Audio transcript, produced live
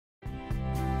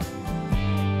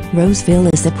Roseville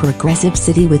is a progressive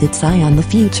city with its eye on the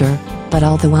future, but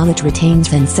all the while it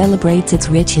retains and celebrates its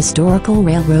rich historical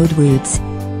railroad roots.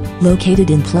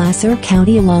 Located in Placer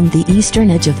County along the eastern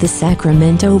edge of the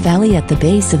Sacramento Valley at the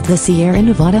base of the Sierra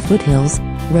Nevada foothills,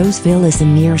 Roseville is a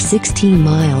mere 16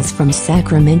 miles from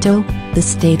Sacramento, the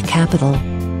state capital.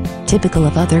 Typical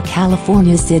of other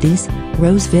California cities,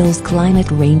 Roseville's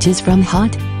climate ranges from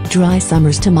hot, dry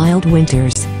summers to mild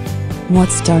winters. What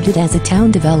started as a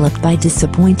town developed by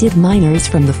disappointed miners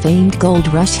from the famed gold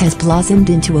rush has blossomed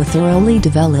into a thoroughly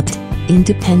developed,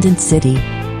 independent city.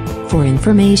 For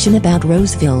information about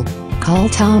Roseville, call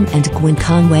Tom and Gwen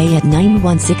Conway at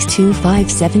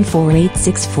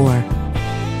 916-257-4864.